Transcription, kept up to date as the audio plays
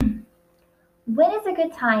When is a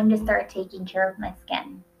good time to start taking care of my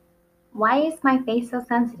skin? Why is my face so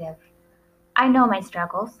sensitive? I know my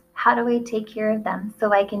struggles. How do I take care of them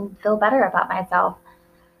so I can feel better about myself?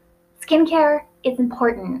 Skincare is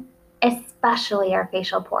important, especially our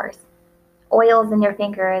facial pores. Oils in your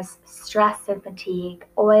fingers, stress and fatigue,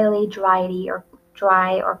 oily, dry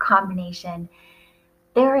or combination.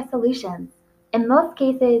 There are solutions. In most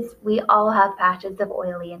cases, we all have patches of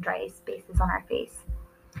oily and dry spaces on our face.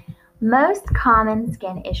 Most common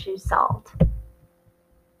skin issues solved.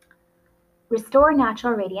 Restore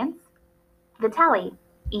natural radiance. Vitelli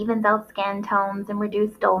evens out skin tones and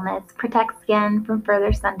reduces dullness, protects skin from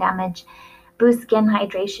further sun damage, boosts skin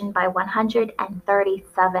hydration by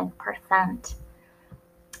 137%.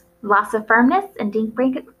 Loss of firmness and deep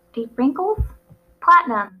wrinkles.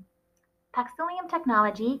 Platinum. Paxilium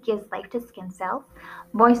technology gives life to skin cells,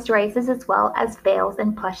 moisturizes as well as veils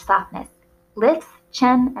and plush softness, lifts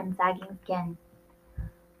chin and sagging skin.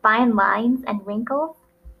 Fine lines and wrinkles.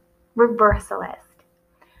 Reversalist.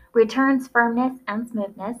 Returns firmness and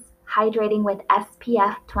smoothness, hydrating with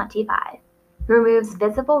SPF 25. Removes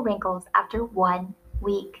visible wrinkles after 1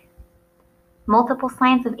 week. Multiple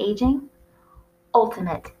signs of aging.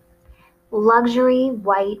 Ultimate. Luxury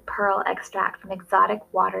white pearl extract from exotic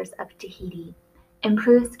waters of Tahiti.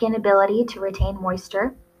 Improves skin ability to retain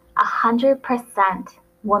moisture. 100%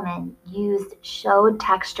 woman used showed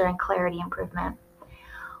texture and clarity improvement.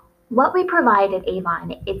 What we provide at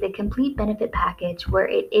Avon is a complete benefit package where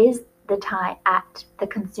it is the time at the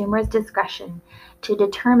consumer's discretion to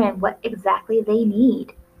determine what exactly they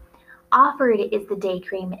need. Offered is the day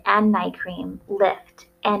cream and night cream, lift,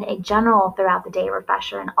 and a general throughout the day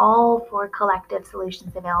refresher, and all 4 collective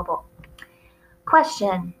solutions available.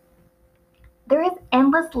 Question. There is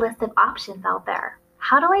endless list of options out there.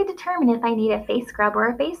 How do I determine if I need a face scrub or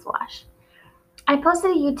a face wash? I posted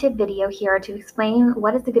a YouTube video here to explain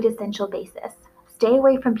what is a good essential basis. Stay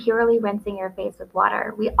away from purely rinsing your face with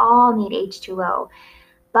water. We all need H2O,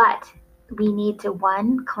 but we need to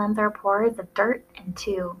 1, cleanse our pores of dirt, and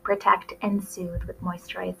 2, protect and soothe with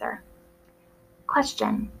moisturizer.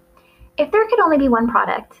 Question. If there could only be one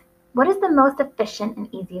product, what is the most efficient and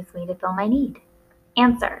easiest way to fill my need?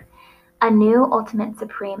 Answer. A new Ultimate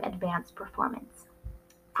Supreme Advanced Performance.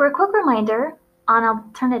 For a quick reminder on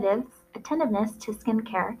attentiveness to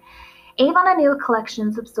skincare, Avon Anew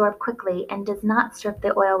collections absorb quickly and does not strip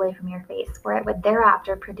the oil away from your face, where it would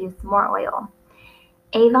thereafter produce more oil.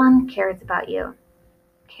 Avon cares about you.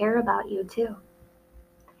 Care about you too.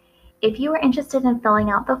 If you are interested in filling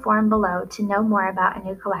out the form below to know more about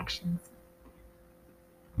Anew collections,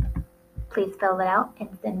 please fill it out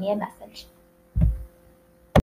and send me a message.